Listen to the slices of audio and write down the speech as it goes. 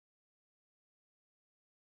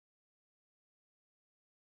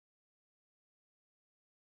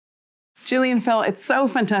Julie and Phil, it's so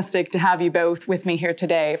fantastic to have you both with me here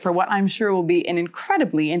today for what I'm sure will be an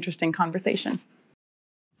incredibly interesting conversation.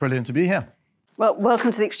 Brilliant to be here. Well,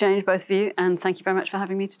 welcome to the Exchange, both of you, and thank you very much for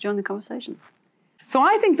having me to join the conversation. So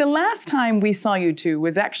I think the last time we saw you two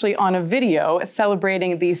was actually on a video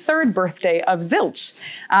celebrating the 3rd birthday of Zilch,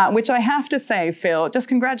 which I have to say, Phil, just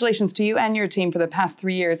congratulations to you and your team for the past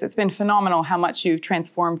 3 years. It's been phenomenal how much you've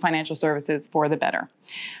transformed financial services for the better.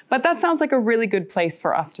 But that sounds like a really good place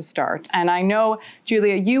for us to start. And I know,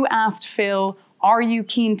 Julia, you asked Phil, are you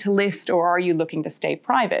keen to list or are you looking to stay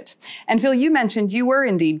private? And Phil, you mentioned you were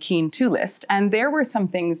indeed keen to list, and there were some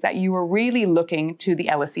things that you were really looking to the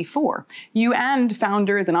LSE for, you and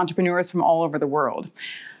founders and entrepreneurs from all over the world.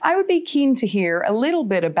 I would be keen to hear a little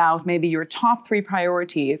bit about maybe your top 3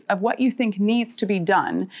 priorities of what you think needs to be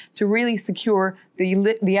done to really secure the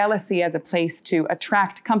LSE as a place to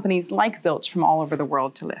attract companies like Zilch from all over the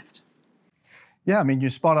world to list. Yeah, I mean, you're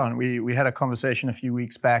spot on. We had a conversation a few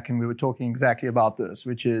weeks back and we were talking exactly about this,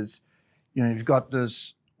 which is, we've got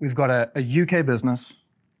a UK business,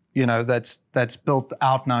 that's built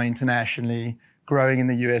out now internationally, growing in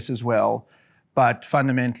the US as well, but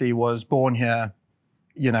fundamentally was born here,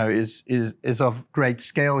 is of great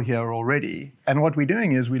scale here already. And what we're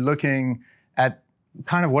doing is we're looking at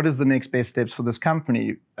kind of what is the next best steps for this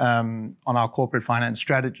company on our corporate finance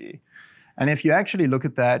strategy. And if you actually look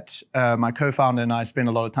at that, my co-founder and I spend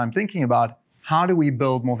a lot of time thinking about how do we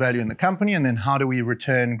build more value in the company and then how do we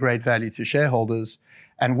return great value to shareholders.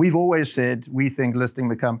 And we've always said we think listing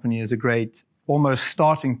the company is a great almost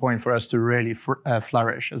starting point for us to really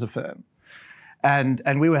flourish as a firm. And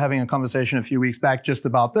we were having a conversation a few weeks back just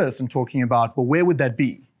about this and talking about, well, where would that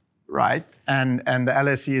be, right? And the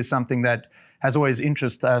LSE is something that has always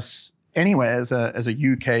interested us anyway as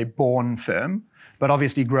a UK-born firm. But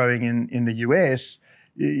obviously growing in the US,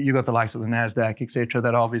 you got the likes of the NASDAQ, et cetera,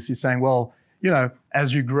 that are obviously saying, well,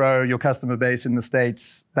 as you grow your customer base in the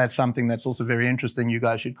States, that's something that's also very interesting you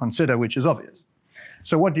guys should consider, which is obvious.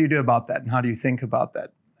 So what do you do about that and how do you think about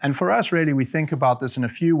that? And for us, really, we think about this in a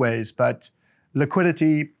few ways, but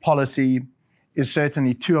liquidity, policy is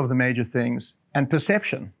certainly 2 of the major things, and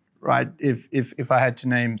perception, right, if I had to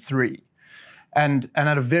name 3. And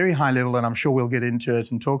at a very high level, and I'm sure we'll get into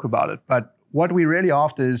it and talk about it, but what we're really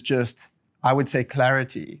after is just, I would say,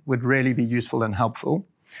 clarity would really be useful and helpful.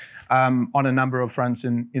 On a number of fronts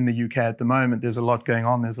in the UK at the moment, there's a lot going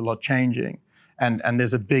on, there's a lot changing. And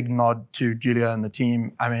there's a big nod to Julia and the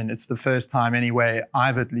team. I mean, it's the first time anyway,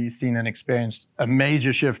 I've at least seen and experienced a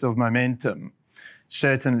major shift of momentum,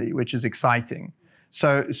 certainly, which is exciting.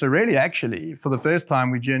 So really, actually, for the first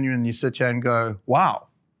time, we genuinely sit here and go, wow,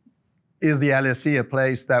 is the LSE a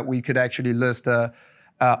place that we could actually list a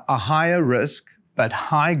higher risk, but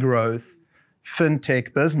high growth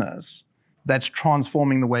fintech business that's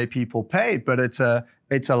transforming the way people pay, but it's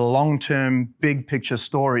a long-term, big picture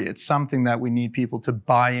story. It's something that we need people to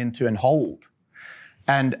buy into and hold.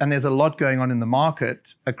 And there's a lot going on in the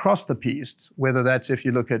market across the piece, whether that's if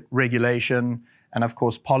you look at regulation and of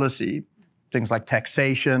course policy, things like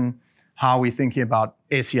taxation, how we're thinking about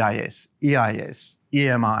SEIS, EIS,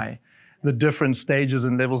 EMI, the different stages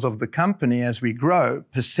and levels of the company as we grow,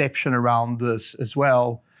 perception around this as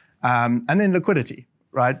well, and then liquidity,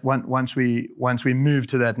 right? Once we move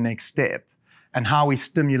to that next step, and how we're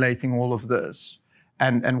stimulating all of this,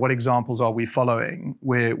 and what examples are we following,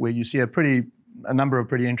 where you see a number of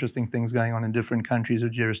pretty interesting things going on in different countries or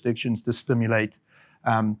jurisdictions to stimulate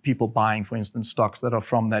people buying, for instance, stocks that are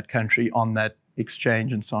from that country on that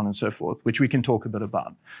exchange and so on and so forth, which we can talk a bit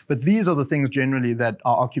about. But these are the things generally that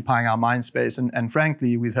are occupying our mind space. And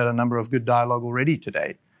frankly, we've had a number of good dialogue already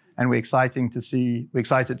today. And we're excited to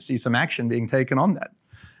see some action being taken on that.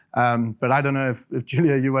 But I don't know if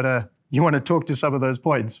Julia, you want to talk to some of those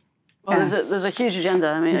points. Well, there's a huge agenda.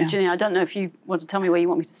 I mean, Janine, I don't know if you want to tell me where you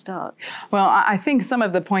want me to start. Well, I think some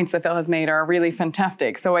of the points that Phil has made are really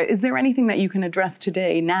fantastic. So is there anything that you can address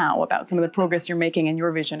today now about some of the progress you're making in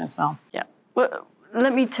your vision as well? Yeah. Well,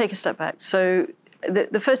 let me take a step back. So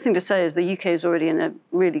the first thing to say is the UK is already in a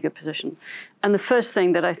really good position. And the first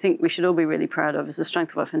thing that I think we should all be really proud of is the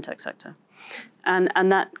strength of our fintech sector.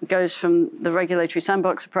 And that goes from the regulatory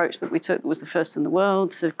sandbox approach that we took, that was the first in the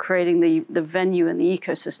world, to creating the venue and the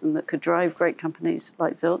ecosystem that could drive great companies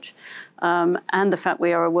like Zilch, and the fact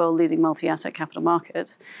we are a world-leading multi-asset capital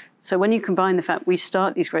market. So when you combine the fact we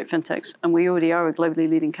start these great fintechs and we already are a globally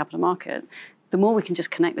leading capital market, the more we can just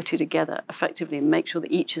connect the 2 together effectively and make sure that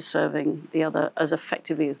each is serving the other as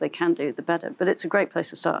effectively as they can do, the better. But it's a great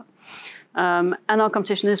place to start. And our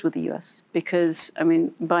competition is with the US because, I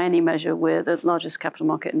mean, by any measure, we're the largest capital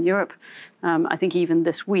market in Europe. I think even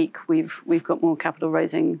this week, we've got more capital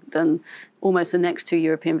raising than almost the next 2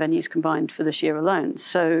 European venues combined for this year alone.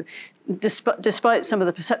 So despite some of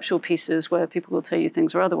the perceptual pieces where people will tell you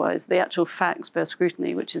things are otherwise, the actual facts bear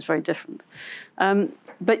scrutiny, which is very different.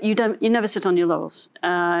 But you never sit on your laurels.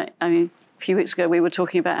 I mean, a few weeks ago, we were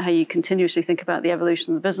talking about how you continuously think about the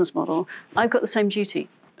evolution of the business model. I've got the same duty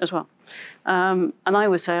as well. And I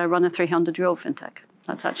always say I run a 300-year-old fintech.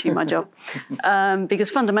 That's actually my job. Because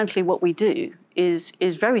fundamentally what we do is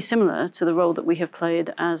very similar to the role that we have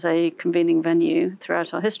played as a convening venue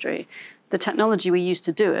throughout our history. The technology we use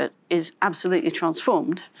to do it is absolutely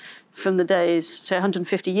transformed from the days, say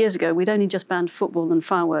 150 years ago, we'd only just banned football and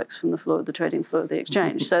fireworks from the trading floor of the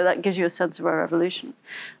exchange. So that gives you a sense of our evolution.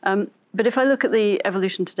 But if I look at the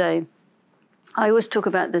evolution today, I always talk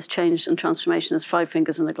about this change and transformation as 5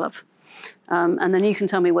 fingers in a glove. And then you can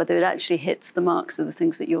tell me whether it actually hits the marks of the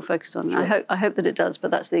things that you're focused on. Sure. I hope that it does,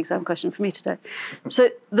 but that's the exam question for me today. So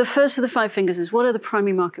the first of the 5 fingers is, what are the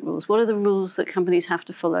primary market rules? What are the rules that companies have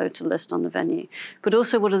to follow to list on the venue? But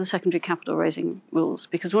also, what are the secondary capital raising rules?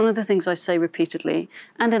 Because one of the things I say repeatedly,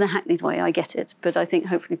 and in a hackneyed way, I get it, but I think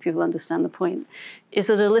hopefully people understand the point, is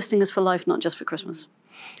that a listing is for life, not just for Christmas.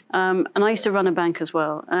 And I used to run a bank as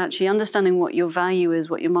well. And actually understanding what your value is,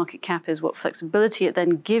 what your market cap is, what flexibility it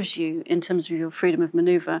then gives you in terms of your freedom of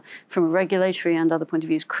maneuver from a regulatory and other point of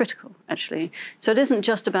view is critical, actually. So it isn't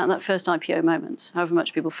just about that first IPO moment, however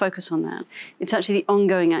much people focus on that. It's actually the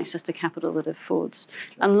ongoing access to capital that it affords.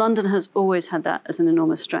 And London has always had that as an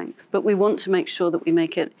enormous strength. But we want to make sure that we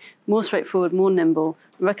make it more straightforward, more nimble,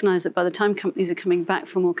 recognize that by the time companies are coming back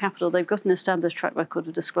for more capital, they've got an established track record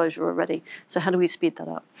of disclosure already. So how do we speed that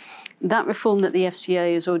up? That reform that the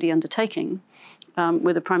FCA is already undertaking,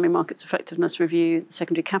 with the primary markets effectiveness review, the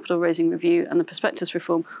secondary capital raising review, and the prospectus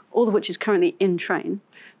reform, all of which is currently in train,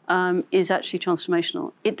 is actually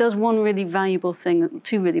transformational. It does one really valuable thing,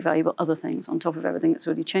 2 really valuable other things on top of everything that's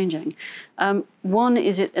already changing. One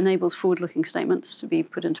is it enables forward-looking statements to be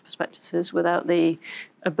put into prospectuses without the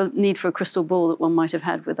need for a crystal ball that one might have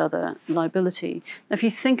had with other liability. Now, if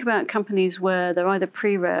you think about companies where they're either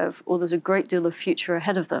pre-rev or there's a great deal of future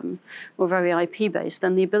ahead of them or very IP-based,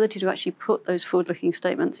 then the ability to actually put those forward-looking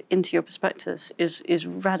statements into your prospectus is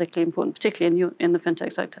radically important, particularly in the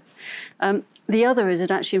fintech sector. The other is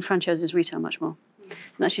it actually enfranchises retail much more.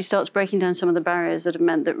 And actually starts breaking down some of the barriers that have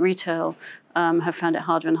meant that retail have found it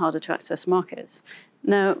harder and harder to access markets.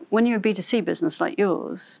 Now, when you're a B2C business like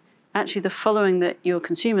yours, actually the following that your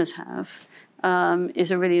consumers have is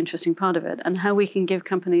a really interesting part of it. And how we can give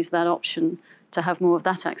companies that option to have more of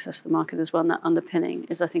that access to the market as well, and that underpinning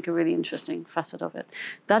is, I think, a really interesting facet of it.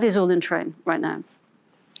 That is all in train right now.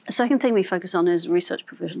 The second thing we focus on is research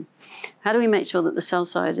provision. How do we make sure that the sell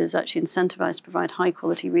side is actually incentivized to provide high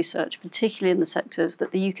quality research, particularly in the sectors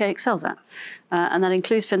that the UK excels at? And that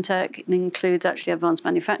includes fintech, it includes actually advanced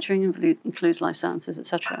manufacturing, includes life sciences,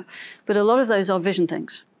 etc. But a lot of those are vision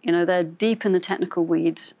things. You know, they're deep in the technical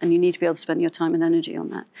weeds, and you need to be able to spend your time and energy on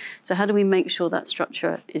that. So how do we make sure that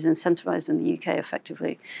structure is incentivized in the UK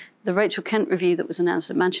effectively? The Rachel Kent review that was announced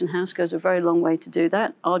at Mansion House goes a very long way to do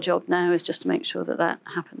that. Our job now is just to make sure that that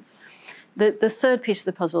happens. The third piece of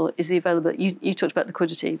the puzzle is the availability. You talked about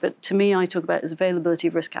liquidity, but to me, I talk about it as availability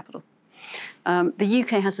of risk capital. The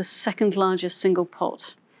UK has the second largest single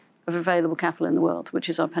pot of available capital in the world, which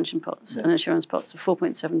is our pension pots and insurance pots of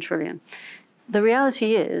 4.7 trillion. The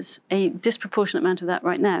reality is a disproportionate amount of that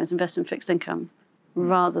right now is invested in fixed income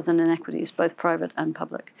rather than in equities, both private and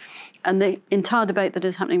public. And the entire debate that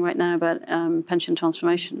is happening right now about pension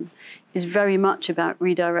transformation is very much about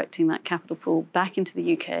redirecting that capital pool back into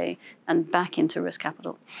the UK and back into risk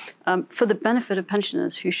capital for the benefit of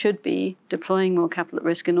pensioners who should be deploying more capital at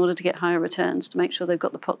risk in order to get higher returns, to make sure they've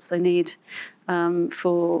got the pots they need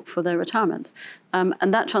for their retirement.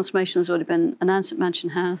 And that transformation has already been announced at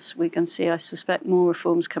Mansion House. We can see, I suspect, more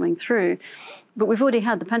reforms coming through. But we've already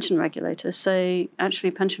had the pension regulators say,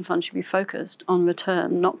 actually, pension funds should be focused on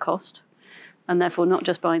return, not cost, and therefore not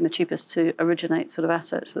just buying the cheapest to originate sort of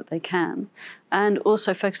assets that they can, and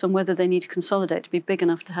also focus on whether they need to consolidate to be big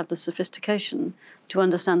enough to have the sophistication to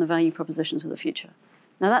understand the value propositions of the future.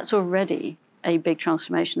 Now, that's already a big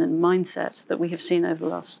transformation in mindset that we have seen over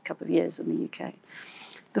the last couple of years in the UK.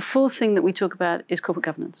 The fourth thing that we talk about is corporate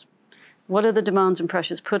governance. What are the demands and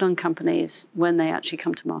pressures put on companies when they actually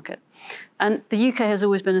come to market? And the UK has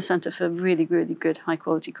always been a centre for really, really good,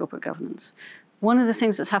 high-quality corporate governance. One of the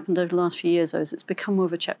things that's happened over the last few years, though, is it's become more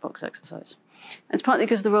of a checkbox exercise. And it's partly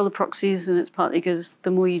because of the role of proxies, and it's partly because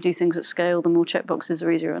the more you do things at scale, the more checkboxes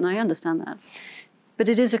are easier, and I understand that. But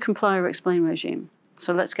it is a comply or explain regime.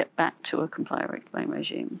 So let's get back to a comply or explain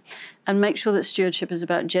regime and make sure that stewardship is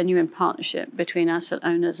about genuine partnership between asset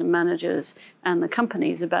owners and managers and the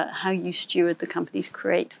companies about how you steward the company to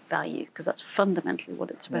create value, because that's fundamentally what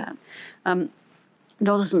it's about.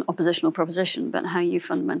 Not as an oppositional proposition, but how you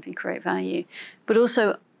fundamentally create value. But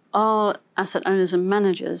also, are asset owners and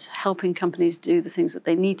managers helping companies do the things that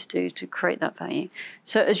they need to do to create that value?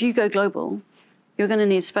 So as you go global, you're going to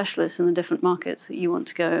need specialists in the different markets that you want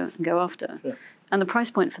to go after. Yeah. And the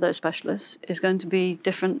price point for those specialists is going to be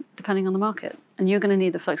different depending on the market. And you're going to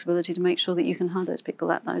need the flexibility to make sure that you can hire those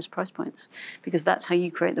people at those price points, because that's how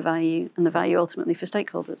you create the value, and the value ultimately for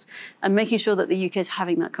stakeholders. And making sure that the UK is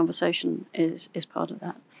having that conversation is part of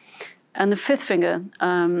that. And the fifth finger,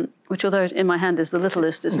 which although in my hand is the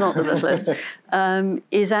littlest, it's not the littlest,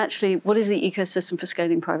 is actually what is the ecosystem for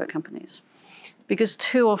scaling private companies? Because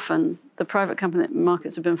too often the private company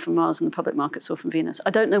markets have been from Mars and the public markets are from Venus. I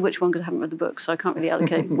don't know which one because I haven't read the book, so I can't really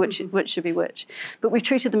allocate which should be which. But we've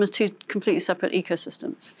treated them as two completely separate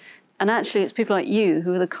ecosystems. And actually it's people like you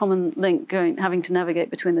who are the common link having to navigate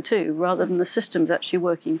between the two, rather than the systems actually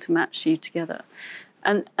working to match you together.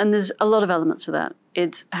 And there's a lot of elements of that.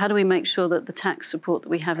 It's how do we make sure that the tax support that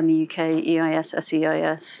we have in the UK, EIS,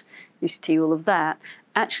 SEIS, UCT, all of that,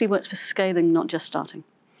 actually works for scaling, not just starting.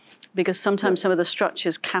 Because sometimes some of the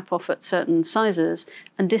structures cap off at certain sizes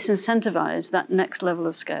and disincentivize that next level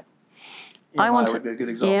of scale. EMI would be a good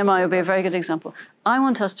example. EMI would be a very good example. I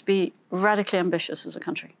want us to be radically ambitious as a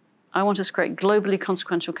country. I want us to create globally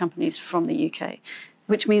consequential companies from the UK,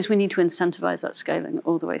 which means we need to incentivize that scaling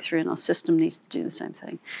all the way through, and our system needs to do the same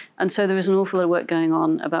thing. And so there is an awful lot of work going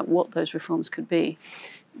on about what those reforms could be.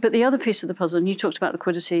 But the other piece of the puzzle, and you talked about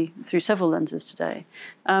liquidity through several lenses today,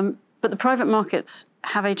 but the private markets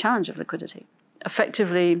have a challenge of liquidity.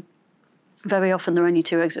 Effectively, very often there are only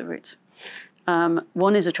two exit routes.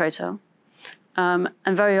 One is a trade sale. And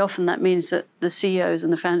very often that means that the CEOs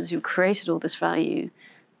and the founders who created all this value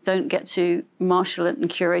don't get to marshal it and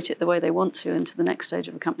curate it the way they want to into the next stage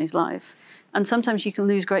of a company's life. And sometimes you can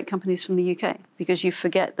lose great companies from the UK because you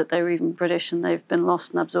forget that they were even British and they've been lost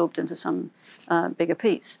and absorbed into some bigger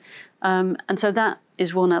piece. And so that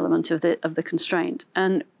is one element of the constraint.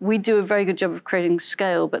 And we do a very good job of creating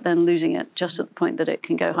scale, but then losing it just at the point that it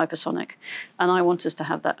can go hypersonic. And I want us to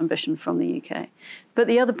have that ambition from the UK. But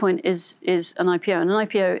the other point is an IPO. And an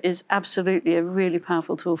IPO is absolutely a really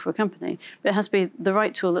powerful tool for a company. But it has to be the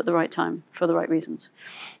right tool at the right time for the right reasons.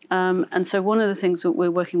 And so one of the things that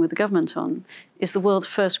we're working with the government on is the world's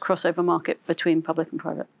first crossover market between public and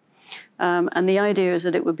private. And the idea is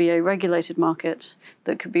that it would be a regulated market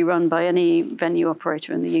that could be run by any venue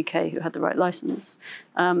operator in the UK who had the right license,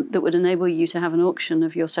 that would enable you to have an auction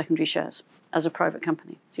of your secondary shares as a private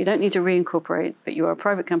company. So you don't need to reincorporate, but you are a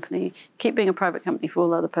private company, keep being a private company for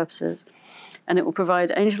all other purposes, and it will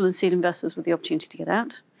provide angel and seed investors with the opportunity to get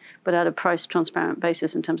out, but at a price transparent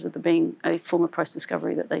basis in terms of there being a form of price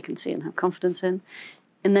discovery that they can see and have confidence in,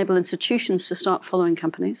 enable institutions to start following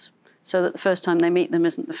companies, so that the first time they meet them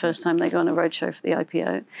isn't the first time they go on a roadshow for the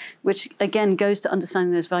IPO, which again goes to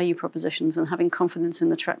understanding those value propositions and having confidence in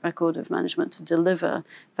the track record of management to deliver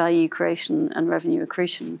value creation and revenue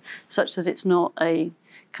accretion, such that it's not a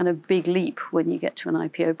kind of big leap when you get to an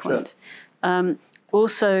IPO point. Sure.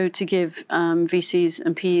 Also to give VCs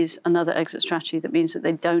and PEs another exit strategy that means that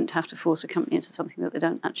they don't have to force a company into something that they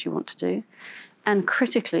don't actually want to do, and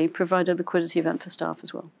critically provide a liquidity event for staff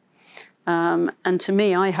as well. And to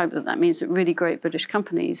me, I hope that means that really great British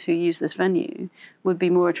companies who use this venue would be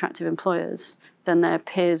more attractive employers than their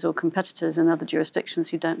peers or competitors in other jurisdictions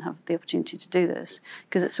who don't have the opportunity to do this,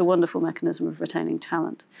 because it's a wonderful mechanism of retaining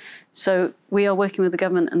talent. So we are working with the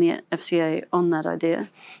government and the FCA on that idea,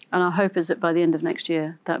 and our hope is that by the end of next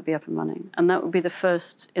year, that would be up and running. And that would be the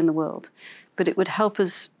first in the world. But it would help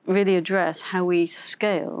us really address how we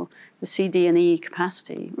scale the C, D, and E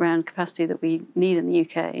capacity, around capacity that we need in the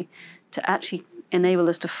UK, to actually enable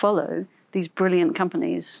us to follow these brilliant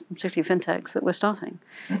companies, particularly fintechs, that we're starting.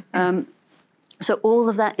 So all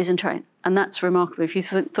of that is in train, and that's remarkable. If you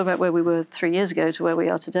thought about where we were 3 years ago to where we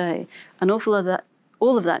are today, an awful lot of that,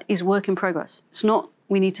 all of that is work in progress. It's not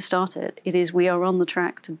we need to start it. It is we are on the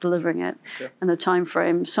track to delivering it, and a time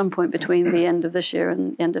frame some point between the end of this year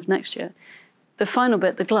and the end of next year. The final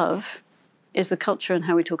bit, the glove, is the culture and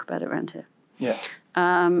how we talk about it around here. Yeah.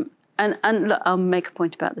 And look, I'll make a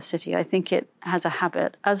point about the city. I think it has a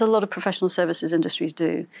habit, as a lot of professional services industries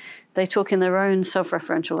do, they talk in their own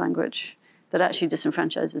self-referential language that actually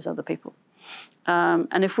disenfranchises other people.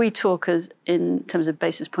 And if we talk as in terms of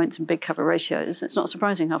basis points and big cover ratios, it's not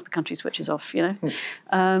surprising half the country switches off, you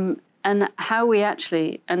know. And how we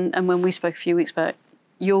actually, and when we spoke a few weeks back,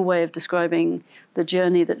 your way of describing the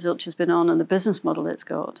journey that Zilch has been on and the business model it's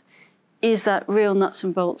got is that real nuts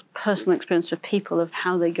and bolts personal experience for people of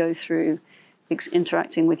how they go through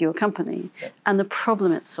interacting with your company and the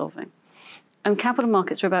problem it's solving. And capital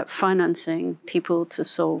markets are about financing people to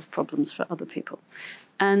solve problems for other people.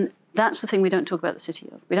 And that's the thing we don't talk about the city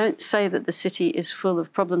of. We don't say that the city is full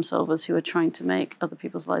of problem solvers who are trying to make other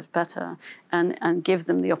people's lives better and give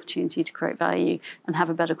them the opportunity to create value and have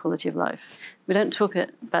a better quality of life. We don't talk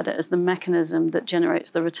about it as the mechanism that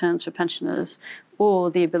generates the returns for pensioners or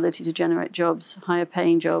the ability to generate jobs, higher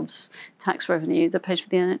paying jobs, tax revenue that pays for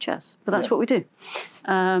the NHS. But that's what we do.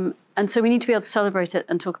 And so we need to be able to celebrate it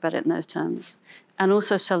and talk about it in those terms, and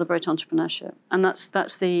also celebrate entrepreneurship. And that's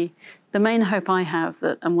the main hope I have,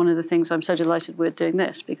 and one of the things I'm so delighted we're doing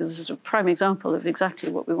this, because this is a prime example of exactly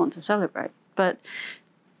what we want to celebrate. But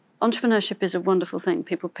entrepreneurship is a wonderful thing.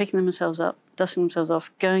 People picking themselves up, dusting themselves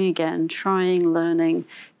off, going again, trying, learning,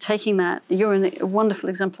 taking that. You're a wonderful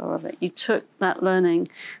exemplar of it. You took that learning.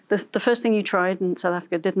 The first thing you tried in South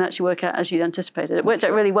Africa didn't actually work out as you'd anticipated. It worked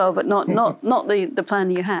out really well, but not the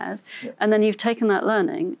plan you had. Yeah. And then you've taken that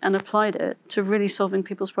learning and applied it to really solving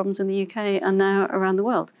people's problems in the UK and now around the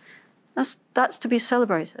world. That's to be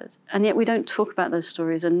celebrated. And yet we don't talk about those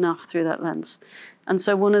stories enough through that lens. And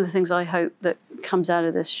so one of the things I hope that comes out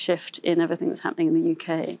of this shift in everything that's happening in the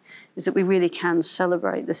UK is that we really can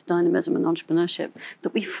celebrate this dynamism and entrepreneurship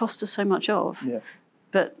that we foster so much of. Yeah.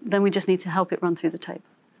 But then we just need to help it run through the tape.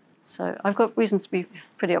 So I've got reasons to be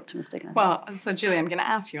pretty optimistic. Well, so Julie, I'm going to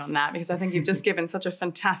ask you on that because I think you've just given such a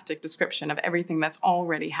fantastic description of everything that's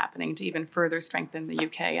already happening to even further strengthen the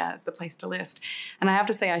UK as the place to list. And I have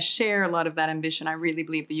to say, I share a lot of that ambition. I really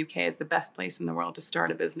believe the UK is the best place in the world to start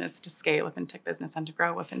a business, to scale a fintech business, and to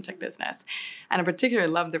grow a fintech business. And I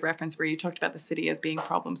particularly love the reference where you talked about the city as being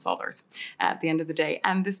problem solvers at the end of the day.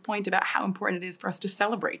 And this point about how important it is for us to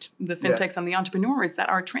celebrate the fintechs and the entrepreneurs that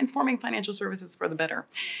are transforming financial services for the better.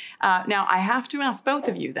 Now, I have to ask both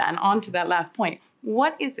of you then, on to that last point,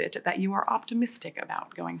 what is it that you are optimistic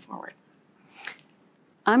about going forward?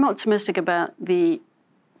 I'm optimistic about the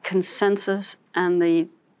consensus and the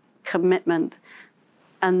commitment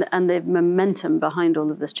and the momentum behind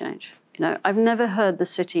all of this change. You know, I've never heard the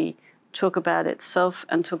city talk about itself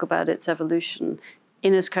and talk about its evolution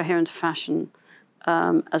in as coherent a fashion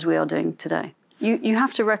as we are doing today. You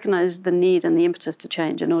have to recognize the need and the impetus to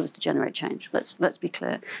change in order to generate change. Let's be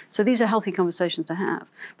clear. So these are healthy conversations to have,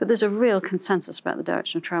 but there's a real consensus about the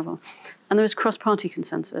direction of travel. And there is cross-party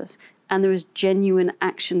consensus, and there is genuine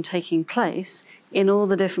action taking place in all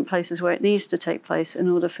the different places where it needs to take place in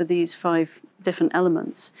order for these 5 different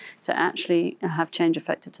elements to actually have change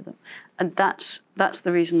affected to them. And that's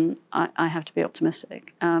the reason I have to be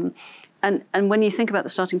optimistic. And when you think about the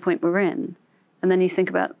starting point we're in, and then you think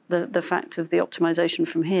about the fact of the optimization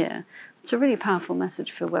from here, it's a really powerful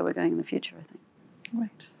message for where we're going in the future, I think.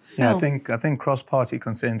 Right. Yeah, I think cross-party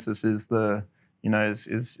consensus is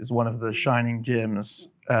is one of the shining gems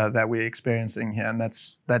that we're experiencing here, and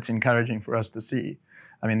that's encouraging for us to see.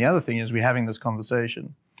 I mean, the other thing is we're having this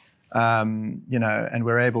conversation, and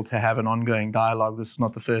we're able to have an ongoing dialogue. This is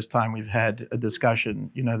not the first time we've had a discussion.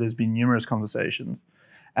 There's been numerous conversations,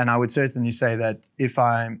 and I would certainly say that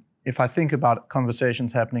if I think about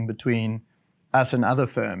conversations happening between us and other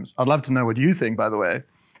firms, I'd love to know what you think, by the way,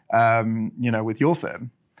 with your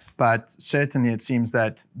firm. But certainly it seems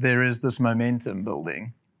that there is this momentum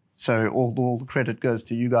building. So all the credit goes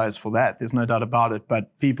to you guys for that. There's no doubt about it.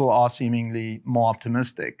 But people are seemingly more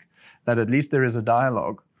optimistic that at least there is a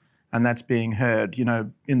dialogue and that's being heard.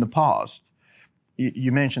 In the past,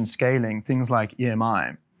 you mentioned scaling, things like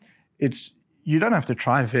EMI. You don't have to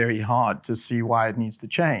try very hard to see why it needs to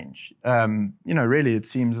change. Really, it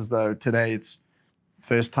seems as though today it's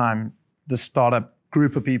first time the startup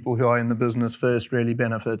group of people who are in the business first really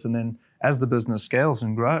benefit. And then as the business scales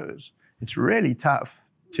and grows, it's really tough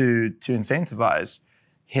to incentivize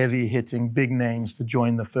heavy hitting big names to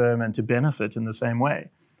join the firm and to benefit in the same way.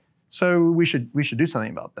 So we should do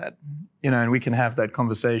something about that, and we can have that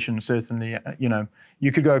conversation. Certainly,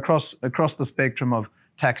 you could go across the spectrum of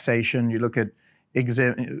taxation. You look at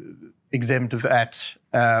exempt VAT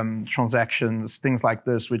transactions, things like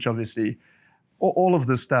this, which obviously all of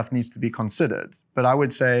this stuff needs to be considered. But I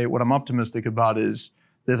would say what I'm optimistic about is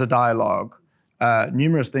there's a dialogue.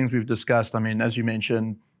 Numerous things we've discussed. I mean, as you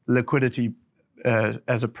mentioned, liquidity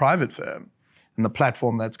as a private firm and the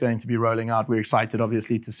platform that's going to be rolling out. We're excited,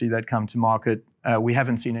 obviously, to see that come to market. We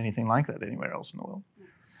haven't seen anything like that anywhere else in the world.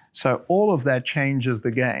 So all of that changes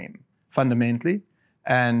the game fundamentally.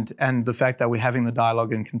 And the fact that we're having the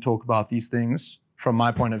dialogue and can talk about these things, from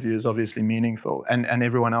my point of view, is obviously meaningful. And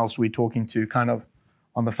everyone else we're talking to kind of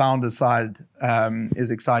on the founder side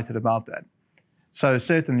is excited about that. So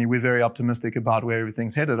certainly we're very optimistic about where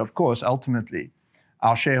everything's headed. Of course, ultimately,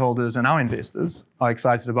 our shareholders and our investors are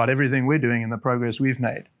excited about everything we're doing and the progress we've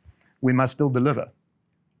made. We must still deliver.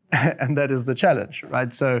 And that is the challenge,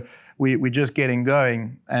 right? So we're just getting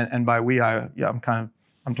going. And by we, I'm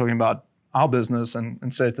talking about our business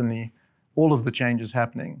and certainly all of the changes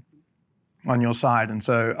happening on your side. And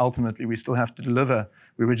so ultimately we still have to deliver.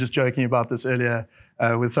 We were just joking about this earlier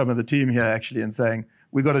with some of the team here actually and saying,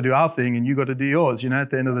 we got to do our thing and you got to do yours. At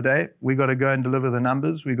the end of the day, we got to go and deliver the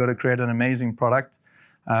numbers. We got to create an amazing product,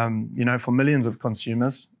 for millions of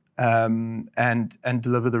consumers and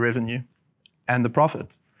deliver the revenue and the profit.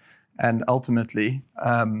 And ultimately,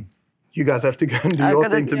 you guys have to go and do your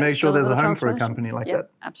thing to make sure there's a home for a company like that.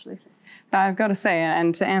 Absolutely. I've got to say,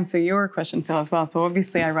 and to answer your question, Phil, as well, so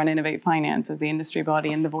obviously I run Innovate Finance as the industry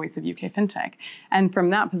body and the voice of UK FinTech. And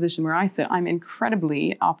from that position where I sit, I'm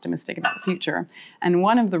incredibly optimistic about the future. And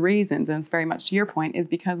one of the reasons, and it's very much to your point, is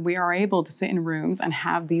because we are able to sit in rooms and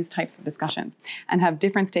have these types of discussions and have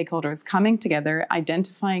different stakeholders coming together,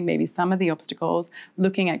 identifying maybe some of the obstacles,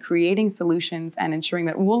 looking at creating solutions and ensuring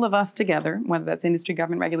that all of us together, whether that's industry,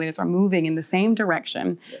 government, regulators, are moving in the same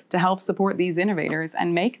direction to help support these innovators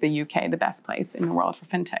and make the UK the best place in the world for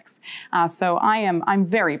fintechs. So I'm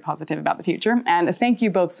very positive about the future. And thank you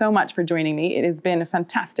both so much for joining me. It has been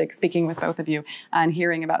fantastic speaking with both of you and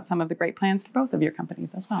hearing about some of the great plans for both of your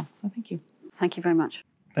companies as well. So thank you. Thank you very much.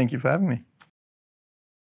 Thank you for having me.